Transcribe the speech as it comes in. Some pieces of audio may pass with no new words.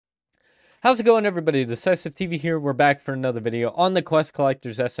How's it going, everybody? Decisive TV here. We're back for another video on the Quest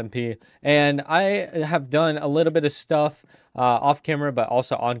Collectors SMP, and I have done a little bit of stuff off camera, but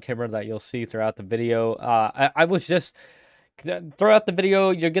also on camera that you'll see throughout the video. I was just throughout the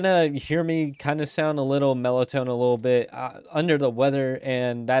video, you're gonna hear me kind of sound a little melatonin, a little bit under the weather,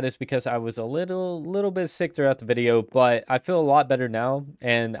 and that is because I was a little bit sick throughout the video, but I feel a lot better now,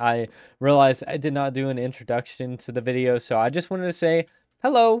 and I realized I did not do an introduction to the video, so I just wanted to say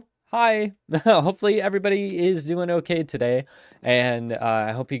hello. Hi. Hopefully everybody is doing okay today, and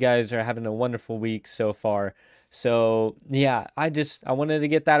I hope you guys are having a wonderful week so far. So yeah, I wanted to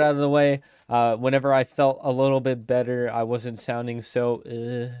get that out of the way. Whenever I felt a little bit better, I wasn't sounding so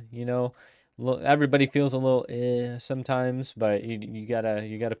you know, everybody feels a little sometimes, but you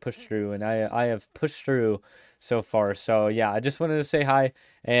gotta push through, and I have pushed through so far. So yeah, I just wanted to say hi,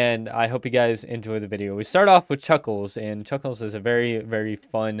 and I hope you guys enjoy the video. We start off with Chuckles, and Chuckles is a very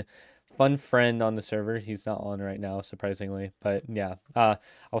fun friend on the server. He's not on right now, surprisingly, but yeah,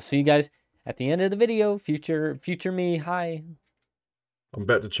 I'll see you guys at the end of the video. Future me, hi. I'm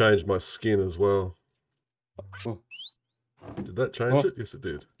about to change my skin as well. Oh. Did that change it? Yes, it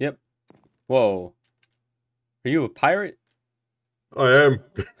did. Yep. Whoa. Are you a pirate? I am.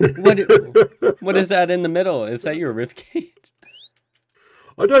 What is that in the middle? Is that your ribcage?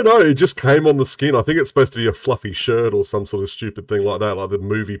 I don't know. It just came on the skin. I think it's supposed to be a fluffy shirt or some sort of stupid thing like that, like the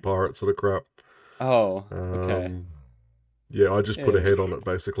movie pirate sort of crap. Oh, okay. Yeah, I just put a head on it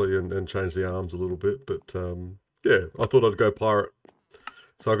basically and changed the arms a little bit. But yeah, I thought I'd go pirate.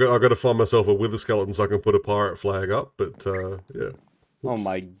 So I got to find myself a wither skeleton so I can put a pirate flag up. But yeah. Oops. Oh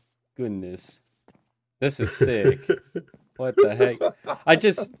my goodness, this is sick. What the heck? I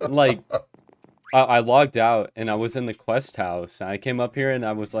just I logged out and I was in the quest house. I came up here and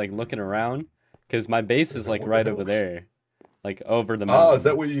I was like looking around because my base is like right over there, like over the mountain. Oh, is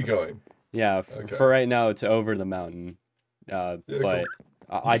that where you're going? Yeah, okay. For right now it's over the mountain. Yeah, but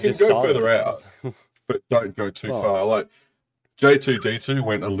cool. I just go saw further this. out, but don't go too far. Like J2D2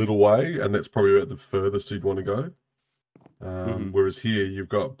 went a little way, and that's probably about the furthest you'd want to go. Whereas here you've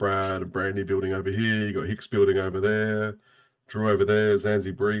got Brad and Brandy building over here. You got Hicks building over there. Drew over there.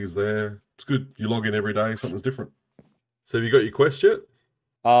 Zanzi Breeze there. It's good. You log in every day, something's different. So have you got your quest yet?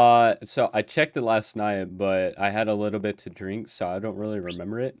 So I checked it last night, but I had a little bit to drink, so I don't really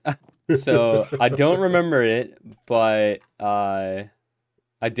remember it. So I don't remember it, but I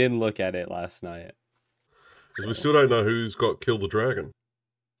did look at it last night. Because we still don't know who's got Kill the Dragon.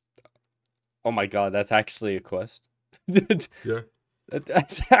 Oh my god, that's actually a quest. Yeah.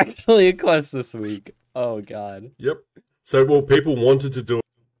 That's actually a quest this week. Oh god. Yep. So, well, people wanted to do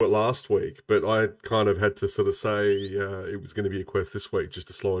it last week, but I kind of had to sort of say it was going to be a quest this week just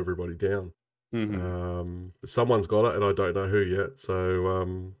to slow everybody down. Someone's got it, and I don't know who yet,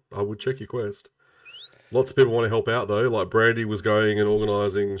 so I would check your quest. Lots of people want to help out, though. Like Brandy was going and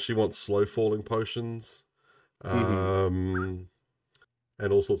organising. She wants slow-falling potions. And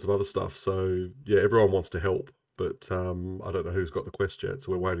all sorts of other stuff. So, yeah, everyone wants to help, but I don't know who's got the quest yet,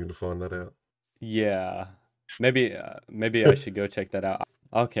 so we're waiting to find that out. Yeah. Maybe I should go check that out.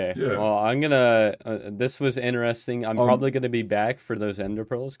 Okay. Yeah. Well, I'm gonna. This was interesting. I'm probably gonna be back for those ender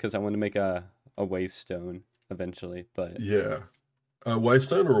pearls because I want to make a waste stone eventually. But yeah, a waste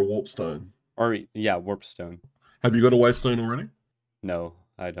stone or a warp stone? Or yeah, warp stone. Have you got a waste stone already? No,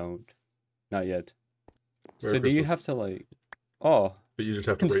 I don't. Not yet. Merry so Christmas. Do you have to like? Oh. But you just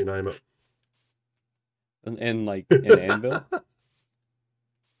have to rename it. And like an anvil.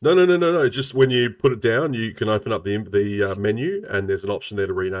 No. Just when you put it down, you can open up the menu, and there's an option there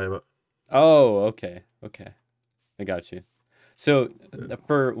to rename it. Oh, okay. I got you. So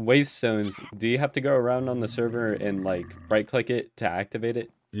for waste stones, do you have to go around on the server and like right click it to activate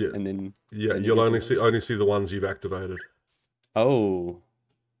it? Yeah. And then you'll only see the ones you've activated. Oh,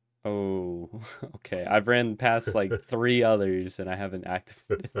 okay. I've ran past like 3 others and I haven't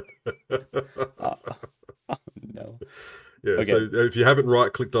activated. Oh no. Yeah, okay. So if you haven't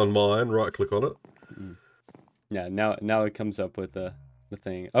right-clicked on mine, right-click on it. Yeah, now it comes up with the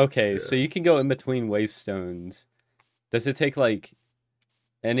thing. Okay, yeah. So you can go in between waste stones. Does it take like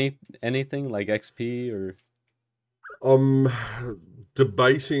anything like XP or?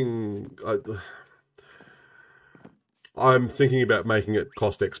 Debating. I'm thinking about making it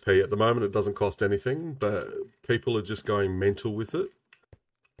cost XP. At the moment, it doesn't cost anything, but people are just going mental with it.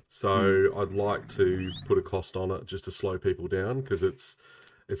 So I'd like to put a cost on it just to slow people down, because it's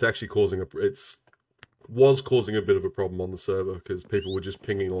actually causing was causing a bit of a problem on the server because people were just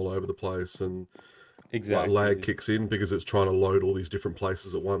pinging all over the place, and exactly lag kicks in because it's trying to load all these different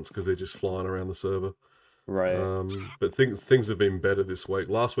places at once because they're just flying around the server. Right. But things have been better this week.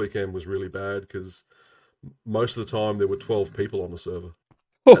 Last weekend was really bad because most of the time there were 12 people on the server,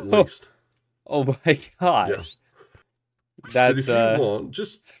 at least. Oh my Yeah. gosh. But That's if you want,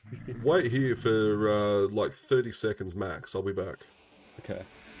 just wait here for like 30 seconds max. I'll be back. Okay.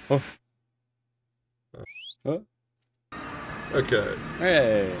 Oh. Oh. Okay.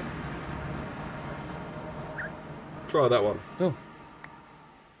 Hey. Try that one. Oh.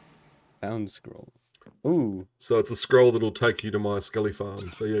 Found scroll. Ooh. So it's a scroll that'll take you to my skelly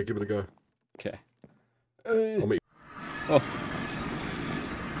farm. So yeah, give it a go. Okay. I'll meet Oh.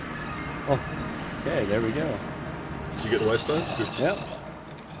 Oh. Okay, there we go. Did you get the waystone? Good. Yep.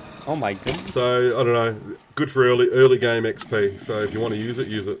 Oh my goodness. So I don't know. Good for early game XP. So if you want to use it,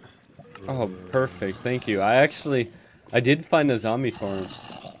 use it. Oh, perfect. Thank you. I did find a zombie farm.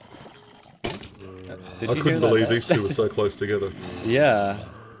 I couldn't believe these two were so close together. Yeah.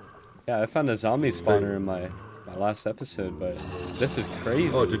 Yeah, I found a zombie spawner in my last episode, but this is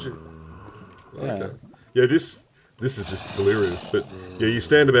crazy. Oh, did you? Yeah. Okay. Yeah, this is just delirious. But yeah, you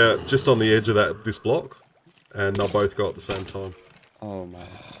stand about just on the edge of this block, and they'll both go at the same time. Oh my.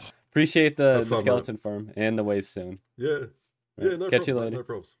 Appreciate the fun, skeleton farm and the waystone. Yeah. Yeah, no Catch problem, you mate, later. no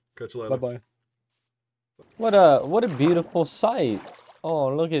problems. Catch you later. Bye-bye. What a beautiful sight.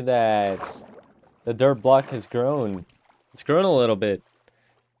 Oh, look at that. The dirt block has grown. It's grown a little bit.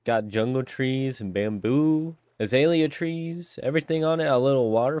 Got jungle trees and bamboo, azalea trees, everything on it. A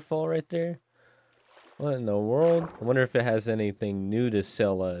little waterfall right there. What in the world? I wonder if it has anything new to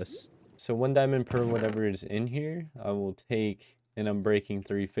sell us. So 1 diamond per whatever is in here, I will take an unbreaking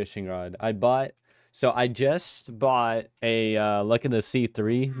 3 fishing rod. I just bought a Luck of the Sea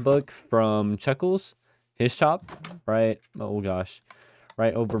 3 book from Chuckles, his shop, right? Oh gosh,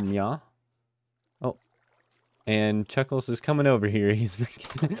 right over Mia. Oh, and Chuckles is coming over here. He's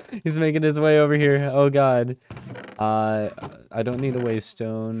making his way over here. Oh god. I don't need a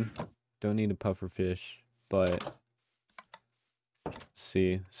waystone. Don't need a puffer fish, but let's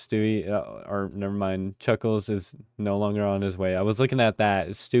see, Stewie, or never mind. Chuckles is no longer on his way. I was looking at that.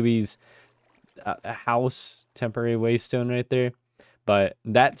 Stewie's house temporary waystone right there, but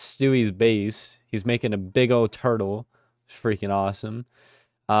that's Stewie's base. He's making a big old turtle. It's freaking awesome.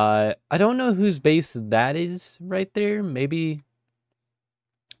 I don't know whose base that is right there. Maybe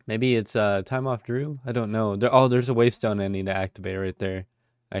it's Time Off Drew. I don't know. There's a waystone I need to activate right there,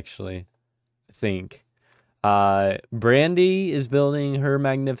 actually. I think Brandy is building her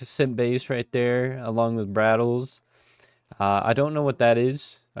magnificent base right there along with Brattles. I don't know what that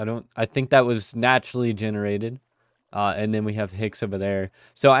is. I think that was naturally generated. And then we have Hicks over there.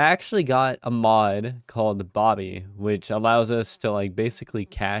 So I actually got a mod called Bobby, which allows us to like basically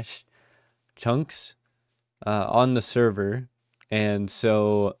cache chunks on the server. And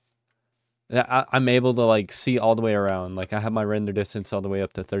so I'm able to like see all the way around. Like I have my render distance all the way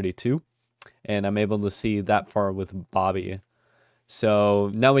up to 32. And I'm able to see that far with Bobby.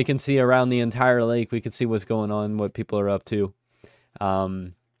 So now we can see around the entire lake. We can see what's going on, what people are up to.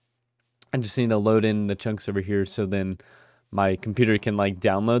 I just need to load in the chunks over here so then my computer can like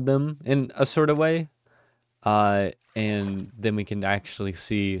download them in a sort of way. And then we can actually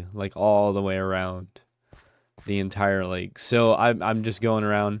see like all the way around the entire lake. So I'm just going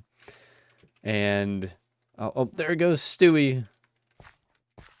around and oh, there goes Stewie.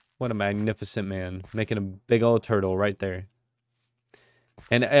 What a magnificent man, making a big old turtle right there.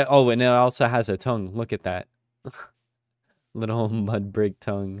 And oh, and it also has a tongue. Look at that. Little mud brick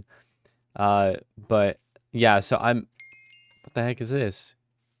tongue. But yeah, so what the heck is this?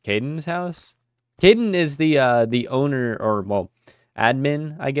 Caden's house? Caden is the owner, or well,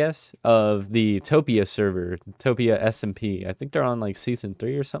 admin, I guess, of the Topia server, Topia SMP. I think they're on like season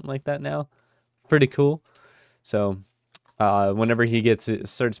 3 or something like that now. Pretty cool. So whenever he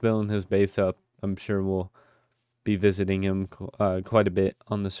starts building his base up, I'm sure we'll be visiting him quite a bit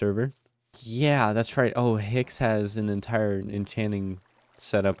on the server. Yeah, that's right. Oh, Hicks has an entire enchanting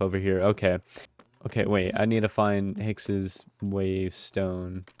setup over here. Okay, wait, I need to find Hicks's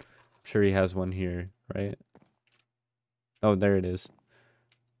waystone. I'm sure he has one here, right? Oh, there it is.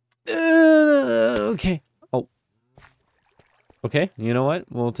 Okay. Oh. Okay, you know what?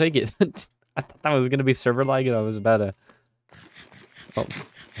 We'll take it. I thought that was gonna be server lag and I was about to... Oh,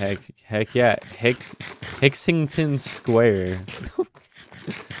 heck yeah. Hicksington Square.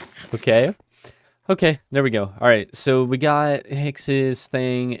 Okay, there we go. All right, so we got Hicks's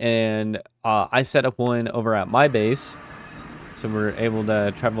thing, and I set up one over at my base, so we're able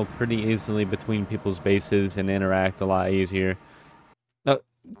to travel pretty easily between people's bases and interact a lot easier. Oh,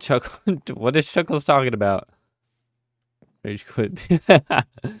 Chuckles, what is Chuckles talking about? Rage quit.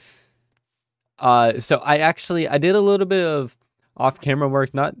 So I did a little bit of off-camera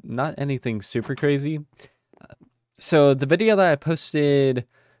work, not anything super crazy. So the video that I posted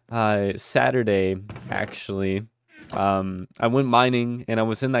Saturday, actually, I went mining and I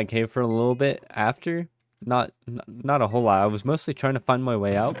was in that cave for a little bit after. Not a whole lot. I was mostly trying to find my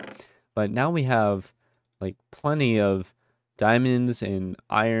way out, but now we have like plenty of diamonds and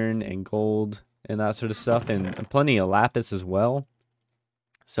iron and gold and that sort of stuff, and plenty of lapis as well.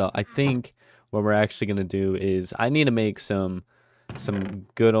 So I think what we're actually gonna do is I need to make some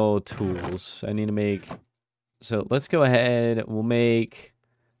good old tools. I need to make. So let's go ahead. We'll make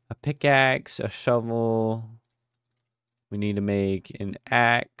a pickaxe, a shovel. We need to make an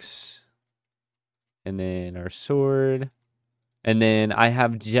axe. And then our sword. And then I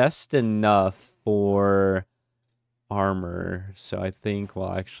have just enough for armor. So I think,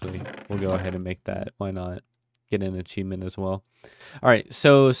 well, actually, we'll go ahead and make that. Why not? Get an achievement as well. All right,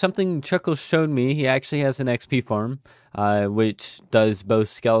 so something Chuckles showed me. He actually has an XP farm, which does both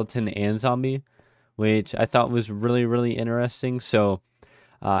skeleton and zombie, which I thought was really, really interesting. So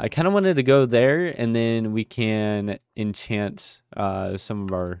I kind of wanted to go there, and then we can enchant some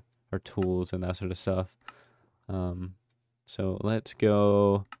of our tools and that sort of stuff. So let's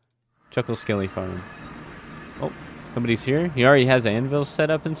go Chuckles Skelly Farm. Oh, somebody's here. He already has anvils set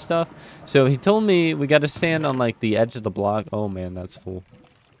up and stuff. So he told me we got to stand on like the edge of the block. Oh man, that's full.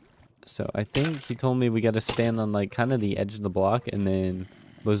 So I think he told me we got to stand on like kind of the edge of the block, and then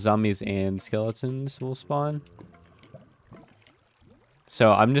both zombies and skeletons will spawn.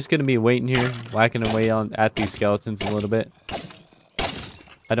 So I'm just gonna be waiting here, whacking away at these skeletons a little bit.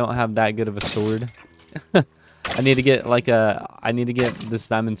 I don't have that good of a sword. I need to get like I need to get this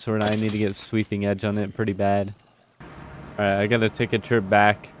diamond sword. I need to get sweeping edge on it pretty bad. All right, I gotta take a trip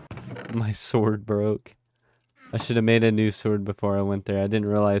back. My sword broke. I should have made a new sword before I went there. I didn't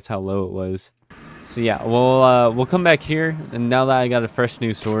realize how low it was. So yeah, we'll come back here, and now that I got a fresh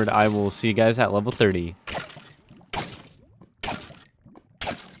new sword, I will see you guys at level 30.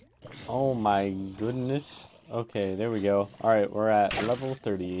 Oh my goodness. Okay, there we go. All right, we're at level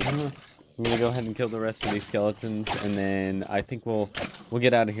 30. I'm gonna go ahead and kill the rest of these skeletons, and then I think we'll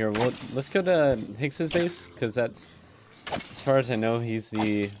get out of here. Let's go to Hicks's base, because that's, as far as I know, he's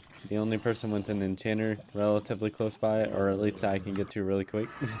the only person with an enchanter relatively close by, or at least I can get to really quick.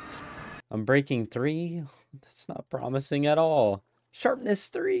 I'm breaking 3. That's not promising at all. Sharpness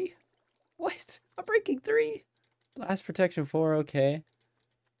 3. What? I'm breaking 3. Blast protection 4. Okay.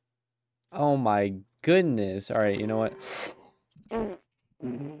 Oh my goodness. All right, you know what? That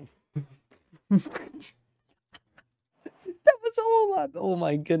was a whole lot. Oh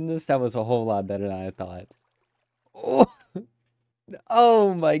my goodness, that was a whole lot better than I thought. Oh,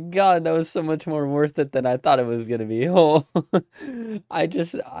 oh my god, that was so much more worth it than I thought it was gonna be. Oh,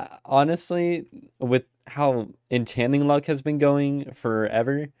 honestly, with how enchanting luck has been going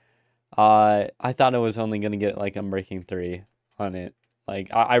forever, I thought I was only gonna get like Unbreaking 3 on it. Like,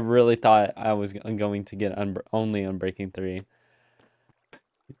 I really thought I was going to get only Unbreaking 3.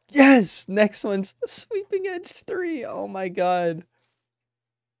 Yes! Next one's Sweeping Edge 3. Oh my god.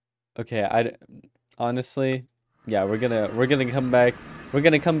 Okay, honestly, yeah, we're gonna come back. We're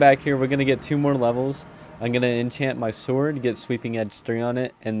gonna come back here. We're gonna get 2 more levels. I'm gonna enchant my sword, get Sweeping Edge 3 on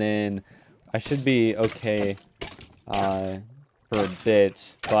it, and then I should be okay for a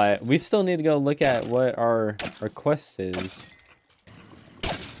bit. But we still need to go look at what our quest is.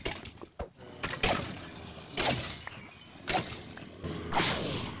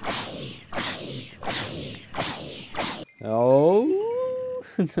 Oh,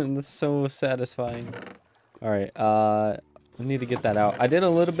 that's so satisfying. All right, I need to get that out. I did a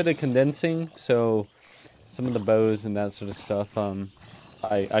little bit of condensing, so some of the bows and that sort of stuff,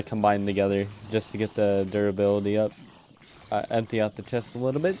 I combined together just to get the durability up. Empty out the chest a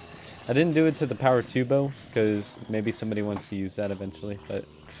little bit. I didn't do it to the power 2 bow because maybe somebody wants to use that eventually. But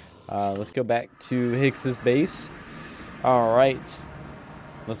let's go back to Hicks's base. All right.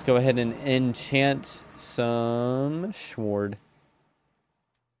 Let's go ahead and enchant some sword.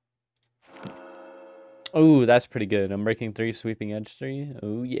 Oh, that's pretty good. Unbreaking 3, Sweeping Edge 3.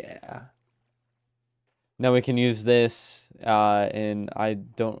 Oh, yeah. Now we can use this, and I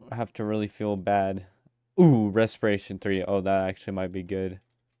don't have to really feel bad. Ooh, Respiration 3. Oh, that actually might be good.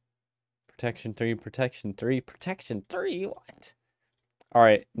 Protection 3, Protection 3, Protection 3. What? All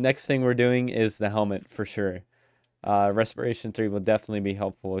right, next thing we're doing is the helmet for sure. Respiration 3 will definitely be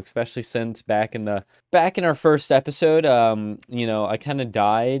helpful, especially since back in our first episode, you know, I kind of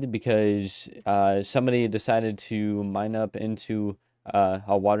died because somebody decided to mine up into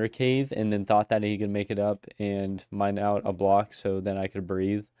a water cave and then thought that he could make it up and mine out a block so then I could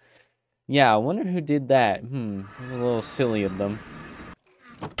breathe. Yeah, I wonder who did that. It was a little silly of them.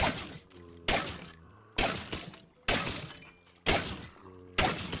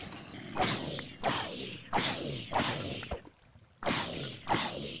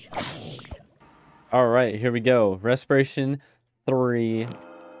 All right, here we go. Respiration 3.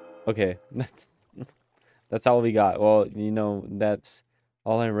 Okay, that's all we got. Well, you know, that's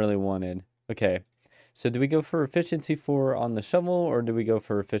all I really wanted. Okay, so do we go for efficiency 4 on the shovel, or do we go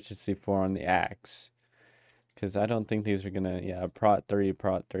for efficiency 4 on the axe? Because I don't think these are gonna, yeah, prot 3,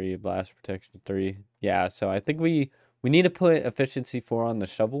 blast protection 3. Yeah, so I think we need to put efficiency 4 on the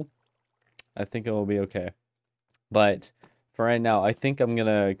shovel. I think it will be okay. But for right now, I think I'm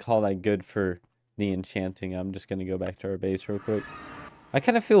gonna call that good for the enchanting. I'm just gonna go back to our base real quick. I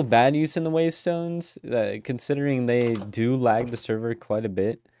kind of feel bad using the waystones, considering they do lag the server quite a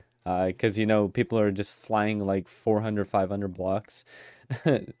bit. Because, you know, people are just flying like 400, 500 blocks.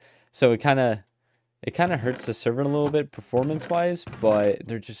 So it kind of hurts the server a little bit performance-wise, but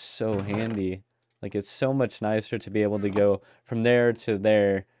they're just so handy. Like, it's so much nicer to be able to go from there to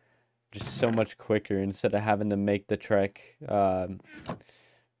there just so much quicker instead of having to make the trek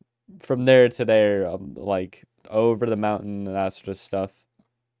from there to there, like over the mountain and that sort of stuff,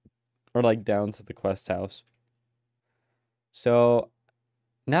 or like down to the quest house. So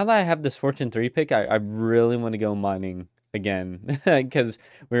now that I have this Fortune 3 pick, I really want to go mining again because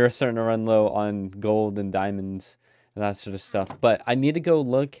we were starting to run low on gold and diamonds and that sort of stuff. But I need to go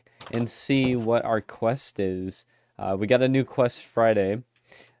look and see what our quest is. We got a new quest Friday.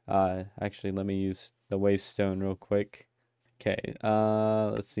 Actually, let me use the waystone real quick. Okay,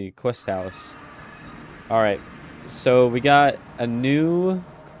 let's see, quest house. All right, so we got a new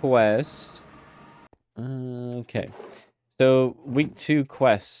quest. Okay, so week 2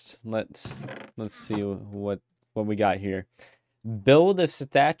 quest. Let's see what we got here. Build a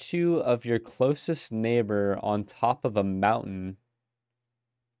statue of your closest neighbor on top of a mountain.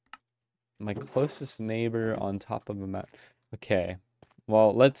 My closest neighbor on top of a mountain. Okay.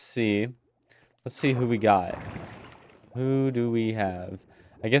 Well, let's see. Let's see who we got. Who do we have?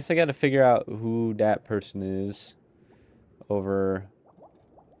 I guess I got to figure out who that person is over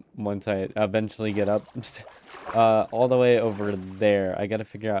once I eventually get up all the way over there. I got to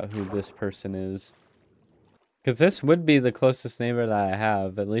figure out who this person is. Because this would be the closest neighbor that I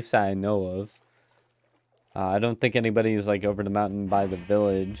have, at least that I know of. I don't think anybody is like over the mountain by the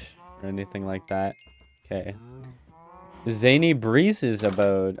village or anything like that. Okay. Zany Breeze's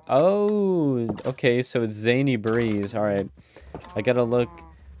abode. Oh, okay, so it's Zany Breeze. All right. I gotta look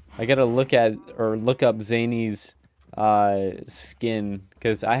at or look up Zany's skin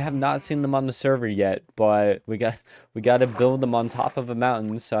because I have not seen them on the server yet, but we got to build them on top of a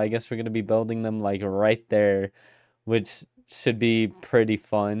mountain, so I guess we're gonna be building them like right there, which should be pretty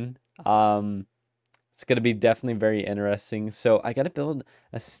fun. It's gonna be definitely very interesting. So I gotta build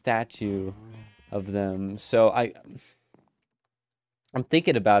a statue of them. So I'm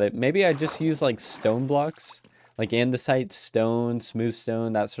thinking about it. Maybe I just use like stone blocks, like andesite, stone, smooth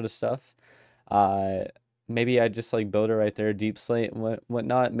stone, that sort of stuff. Maybe I just like build it right there, deep slate and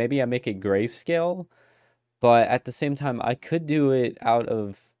whatnot. Maybe I make it grayscale, but at the same time, I could do it out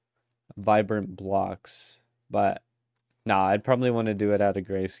of vibrant blocks. But nah, I'd probably want to do it out of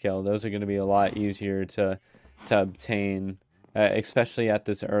grayscale. Those are going to be a lot easier to obtain. Especially at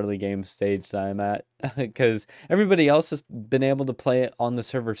this early game stage that I'm at, because everybody else has been able to play it on the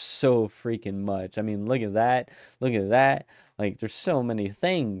server so freaking much. I mean, look at that, like there's so many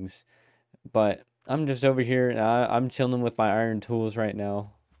things, but I'm just over here and I'm chilling with my iron tools right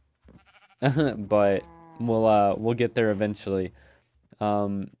now. But we'll get there eventually.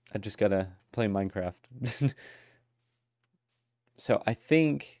 I just gotta play Minecraft. So I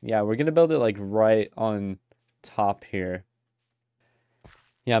think, yeah, we're gonna build it like right on top here.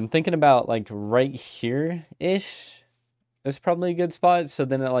 Yeah, I'm thinking about like right here-ish is probably a good spot. So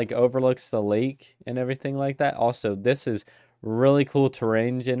then it like overlooks the lake and everything like that. Also, this is really cool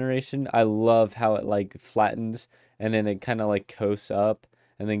terrain generation. I love how it like flattens and then it kind of like coasts up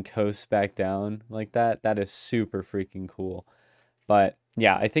and then coasts back down like that. That is super freaking cool. But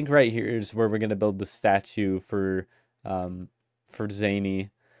yeah, I think right here is where we're gonna build the statue for Zany.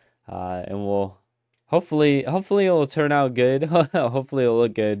 And we'll hopefully it'll turn out good. Hopefully it'll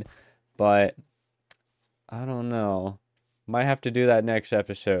look good, but I don't know. Might have to do that next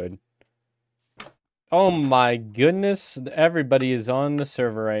episode. Oh my goodness, everybody is on the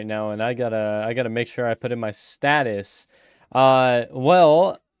server right now, and I gotta make sure I put in my status.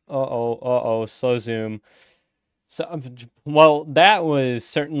 Well, slow zoom. So, well, that was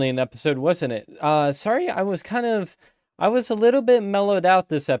certainly an episode, wasn't it? Sorry, I I was a little bit mellowed out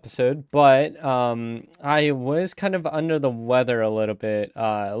this episode, but I was kind of under the weather a little bit.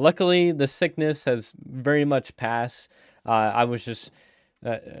 Luckily, the sickness has very much passed. I was just,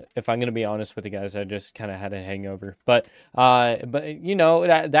 if I'm gonna be honest with you guys, I just kind of had a hangover. But you know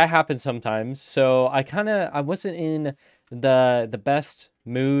that happens sometimes. So I wasn't in the best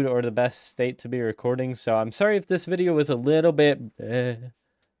mood or the best state to be recording. So I'm sorry if this video was a little bit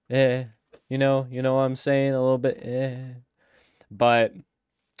You know what I'm saying? A little bit, But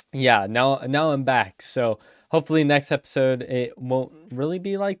yeah, now I'm back. So hopefully next episode it won't really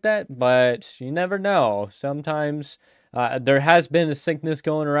be like that, but you never know. Sometimes there has been a sickness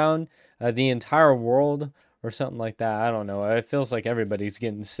going around the entire world or something like that. I don't know. It feels like everybody's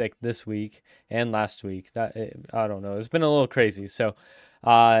getting sick this week and last week. I don't know. It's been a little crazy. So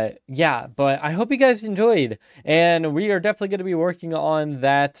yeah, but I hope you guys enjoyed, and we are definitely going to be working on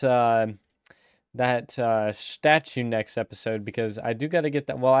that statue next episode, because I do got to get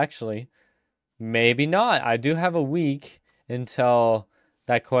that. Well, actually, maybe not. I do have a week until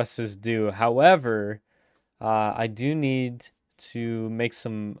that quest is due. However, I do need to make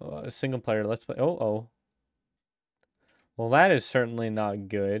some single player let's play. Oh. Well, that is certainly not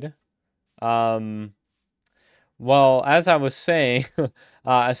good. Well, as I was saying,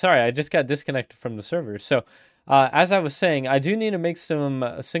 sorry, I just got disconnected from the server. So, as I was saying, I do need to make some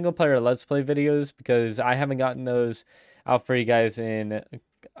single player let's play videos, because I haven't gotten those out for you guys in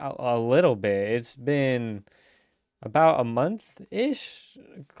a little bit. It's been about a month-ish,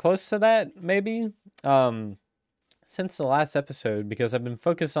 close to that, maybe, since the last episode, because I've been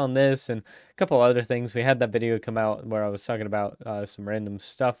focused on this and a couple other things. We had that video come out where I was talking about some random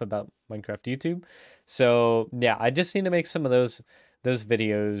stuff about Minecraft YouTube. So yeah, I just need to make some of those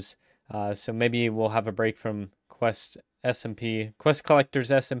videos. So maybe we'll have a break from Quest Collectors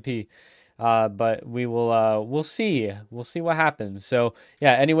SMP. But we'll see what happens. So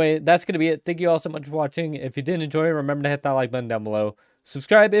yeah, anyway, that's gonna be it. Thank you all so much for watching. If you did enjoy, remember to hit that like button down below.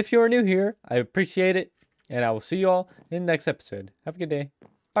 Subscribe if you're new here. I appreciate it. And I will see you all in the next episode. Have a good day.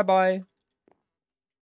 Bye-bye.